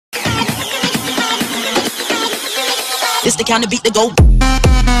This the kind of beat that go.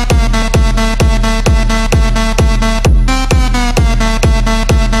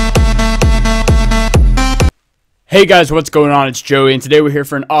 Hey guys, what's going on? It's Joey, and today we're here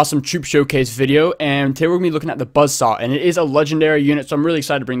for an awesome troop showcase video, and today we're going to be looking at the Buzzsaw, and it is a legendary unit, so I'm really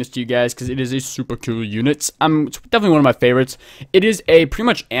excited to bring this to you guys, because it is a super cool unit. It's definitely one of my favorites. It is a pretty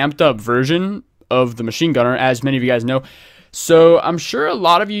much amped up version of the machine gunner, as many of you guys know. So I'm sure a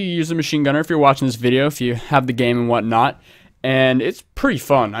lot of you use the machine gunner if you're watching this video, if you have the game and whatnot, and it's pretty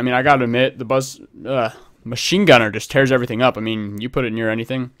fun. I mean, I gotta admit, the machine gunner just tears everything up. I mean, you put it near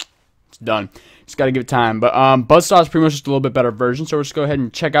anything, it's done. Just got to give it time. But Buzzsaw is pretty much just a little bit better version, so we'll just go ahead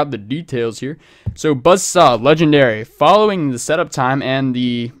and check out the details here. So Buzzsaw, legendary. Following the setup time and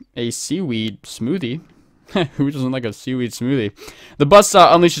a seaweed smoothie. Who doesn't like a seaweed smoothie? The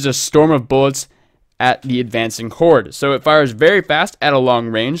Buzzsaw unleashes a storm of bullets at the advancing horde. So it fires very fast at a long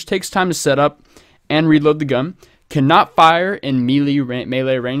range, takes time to set up and reload the gun. Cannot fire in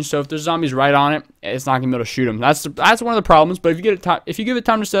melee range, so if there's zombies right on it, it's not gonna be able to shoot them. That's one of the problems. But if you give it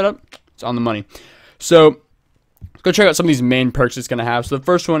time to set up, it's on the money. So let's go check out some of these main perks it's gonna have. So the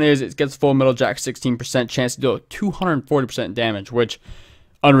first one is it gets full metal jack, 16% chance to deal 240% damage, which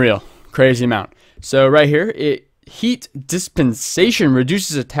unreal, crazy amount. So right here, heat dispensation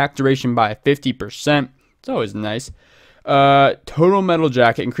reduces attack duration by 50%. It's always nice. Total metal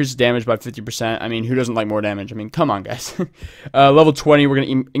jacket increases damage by 50%. I mean, who doesn't like more damage? I mean, come on, guys. Level 20, we're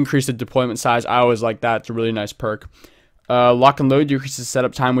going to increase the deployment size. I always like that. It's a really nice perk. Lock and load decreases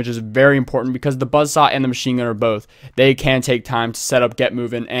setup time, which is very important because the Buzzsaw and the machine gun are both. They can take time to set up, get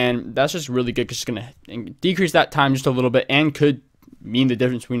moving, and that's just really good because it's going to decrease that time just a little bit and could mean the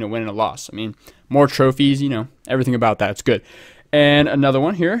difference between a win and a loss. I mean, more trophies, you know, everything about that. It's good. And another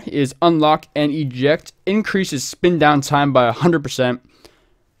one here is unlock and eject. Increases spin down time by 100%.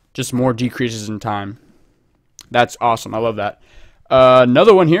 Just more decreases in time. That's awesome. I love that.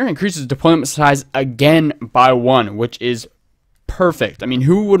 Another one here increases deployment size again by 1, which is perfect. I mean,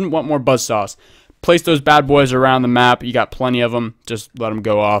 who wouldn't want more Buzzsaws? Place those bad boys around the map. You got plenty of them. Just let them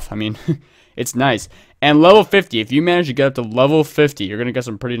go off. I mean, it's nice. And level 50. If you manage to get up to level 50, you're going to get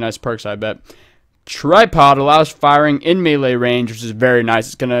some pretty nice perks, I bet. Tripod allows firing in melee range, which is very nice.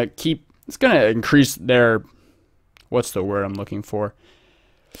 It's gonna increase their, what's the word I'm looking for?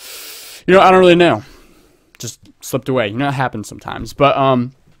 You know, I don't really know. Just slipped away. You know, it happens sometimes. But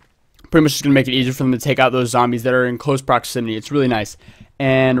pretty much just gonna make it easier for them to take out those zombies that are in close proximity. It's really nice.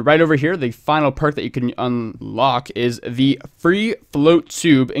 And right over here, the final perk that you can unlock is the free float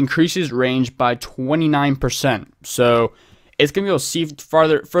tube increases range by 29%. So it's going to be able to see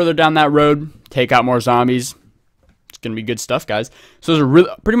further down that road, take out more zombies. It's going to be good stuff, guys. So those are really,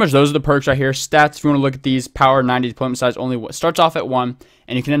 pretty much those are the perks right here. Stats, if you want to look at these, power 90, deployment size only starts off at 1,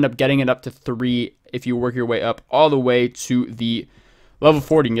 and you can end up getting it up to 3 if you work your way up all the way to the level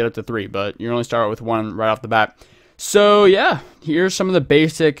 40. You can get up to 3, but you're only start with 1 right off the bat. So yeah, here's some of the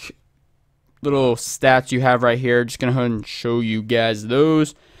basic little stats you have right here. Just going to go ahead and show you guys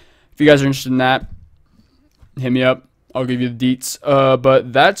those. If you guys are interested in that, hit me up. I'll give you the deets,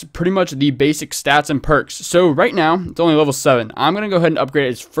 but that's pretty much the basic stats and perks. So right now, it's only level 7. I'm going to go ahead and upgrade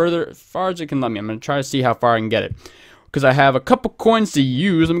it as far as it can let me. I'm going to try to see how far I can get it. Because I have a couple coins to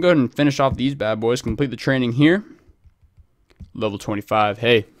use. Let me go ahead and finish off these bad boys. Complete the training here. Level 25.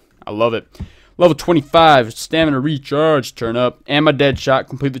 Hey, I love it. Level 25. Stamina recharge. Turn up. And my dead shot.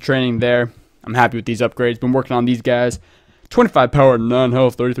 Complete the training there. I'm happy with these upgrades. Been working on these guys. 25 power, 9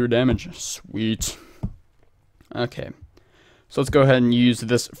 health, 33 damage. Sweet. Okay, so let's go ahead and use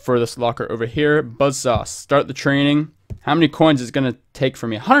this for this locker over here. Buzzsaw, start the training. How many coins is it going to take for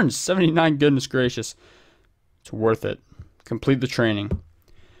me? 179, goodness gracious. It's worth it. Complete the training.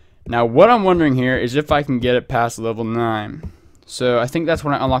 Now, what I'm wondering here is if I can get it past level 9. So I think that's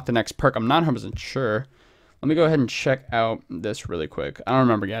when I unlock the next perk. I'm not 100% sure. Let me go ahead and check out this really quick. I don't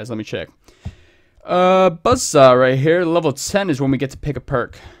remember, guys. Let me check. Buzzsaw right here. Level 10 is when we get to pick a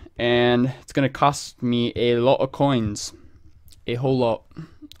perk. And it's going to cost me a lot of coins. A whole lot.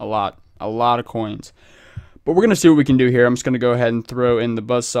 A lot of coins. But we're going to see what we can do here. I'm just going to go ahead and throw in the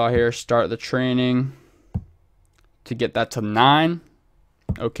Buzzsaw here. Start the training. To get that to 9.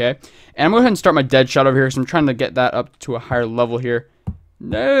 Okay. And I'm going to go ahead and start my dead shot over here. Because I'm trying to get that up to a higher level here.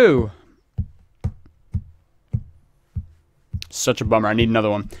 No. Such a bummer. I need another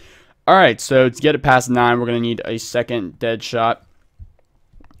one. Alright. So to get it past 9, we're going to need a second dead shot.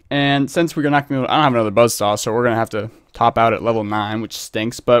 And since we're not going to, I don't have another Buzzsaw, so we're going to have to top out at level 9, which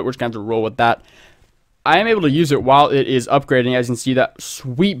stinks, but we're just going to have to roll with that. I am able to use it while it is upgrading. As you can see, that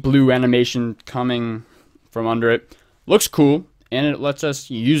sweet blue animation coming from under it. Looks cool, and it lets us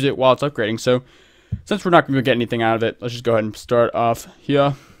use it while it's upgrading. So since we're not going to get anything out of it, let's just go ahead and start off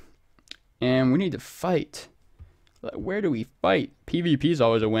here. And we need to fight. Where do we fight? PvP is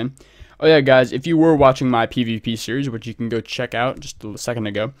always a win. Oh yeah, guys, if you were watching my PvP series, which you can go check out just a second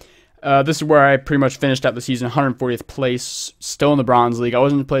ago, this is where I pretty much finished out the season, 140th place, still in the Bronze League. I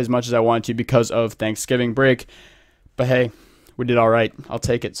wasn't able to play as much as I wanted to because of Thanksgiving break, but hey, we did all right. I'll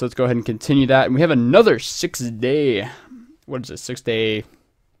take it. So let's go ahead and continue that. And we have another 6-day, what is it, 6-day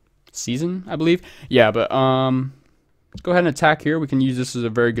season, I believe. Yeah, but let's go ahead and attack here. We can use this as a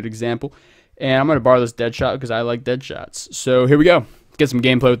very good example. And I'm going to borrow this dead shot because I like dead shots. So here we go. Get some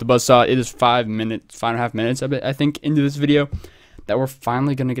gameplay with the Buzzsaw. It is 5 minutes, 5.5 minutes, I think, into this video that we're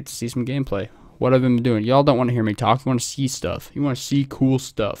finally going to get to see some gameplay. What I've been doing. Y'all don't want to hear me talk. You want to see stuff. You want to see cool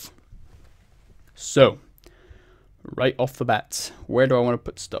stuff. So, right off the bat, where do I want to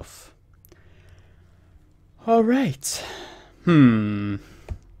put stuff? All right. This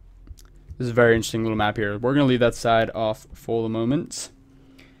is a very interesting little map here. We're going to leave that side off for the moment.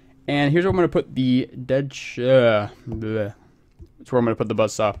 And here's where I'm going to put the dead that's where I'm going to put the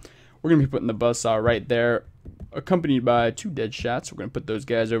Buzzsaw. We're going to be putting the Buzzsaw right there, accompanied by 2 dead shots. We're going to put those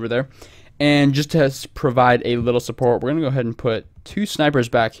guys over there. And just to provide a little support, we're going to go ahead and put 2 snipers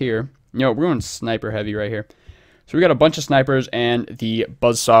back here. You know, we're going sniper heavy right here. So we got a bunch of snipers and the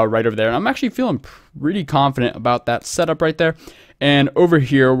Buzzsaw right over there. And I'm actually feeling pretty confident about that setup right there. And over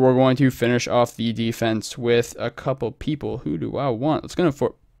here, we're going to finish off the defense with a couple people. Who do I want? Let's go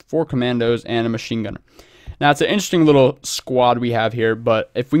for 4 commandos and a machine gunner. Now, it's an interesting little squad we have here, but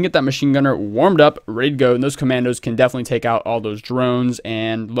if we can get that machine gunner warmed up, ready to go, and those commandos can definitely take out all those drones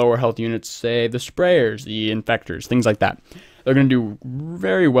and lower health units, say the sprayers, the infectors, things like that. They're going to do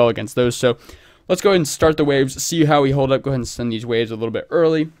very well against those. So let's go ahead and start the waves, see how we hold up. Go ahead and send these waves a little bit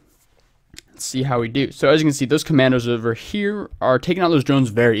early. Let's see how we do. So as you can see, those commandos over here are taking out those drones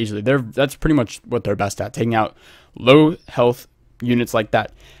very easily. That's pretty much what they're best at, taking out low health units like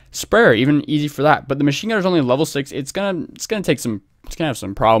that. Sprayer, even easy for that, but the machine gunner is only level 6. It's gonna have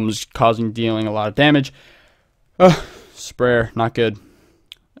some problems, dealing a lot of damage. Sprayer, not good.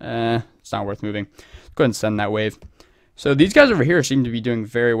 It's not worth moving. Let's go ahead and send that wave. So these guys over here seem to be doing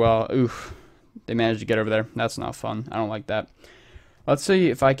very well. Oof, they managed to get over there. That's not fun. I don't like that. Let's see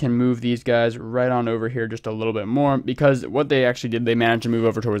if I can move these guys right on over here just a little bit more, because what they actually did, they managed to move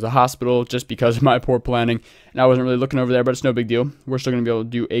over towards the hospital just because of my poor planning, and I wasn't really looking over there, but it's no big deal. We're still going to be able to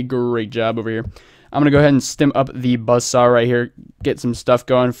do a great job over here. I'm going to go ahead and stim up the Buzzsaw right here, get some stuff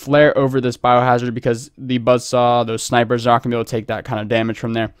going, flare over this biohazard because the Buzzsaw, those snipers are not going to be able to take that kind of damage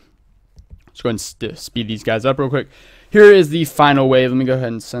from there. Let's go ahead and speed these guys up real quick. Here is the final wave. Let me go ahead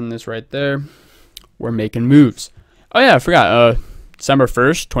and send this right there. We're making moves. Oh yeah, I forgot. December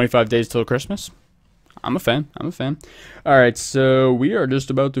 1st, 25 days till Christmas. I'm a fan. Alright, so we are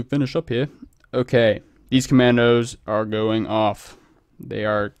just about to finish up here. Okay, these commandos are going off. They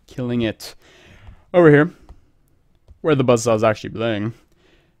are killing it. Over here, where the Buzzsaw is actually playing.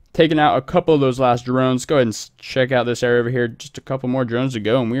 Taking out a couple of those last drones. Go ahead and check out this area over here. Just a couple more drones to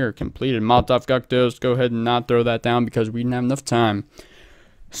go, and we are completed. Molotov cocktails. Go ahead and not throw that down because we didn't have enough time.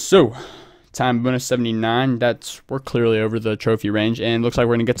 So, time bonus 79. We're clearly over the trophy range, and looks like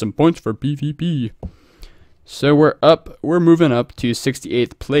we're gonna get some points for PvP. So we're moving up to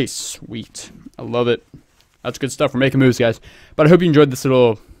 68th place. Sweet, I love it. That's good stuff. We're making moves, guys. But I hope you enjoyed this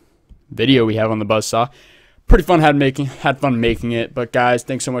little video we have on the Buzzsaw. Pretty fun. Had fun making it. But guys,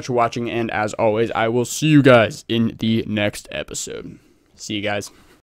 thanks so much for watching, and as always, I will see you guys in the next episode. See you guys.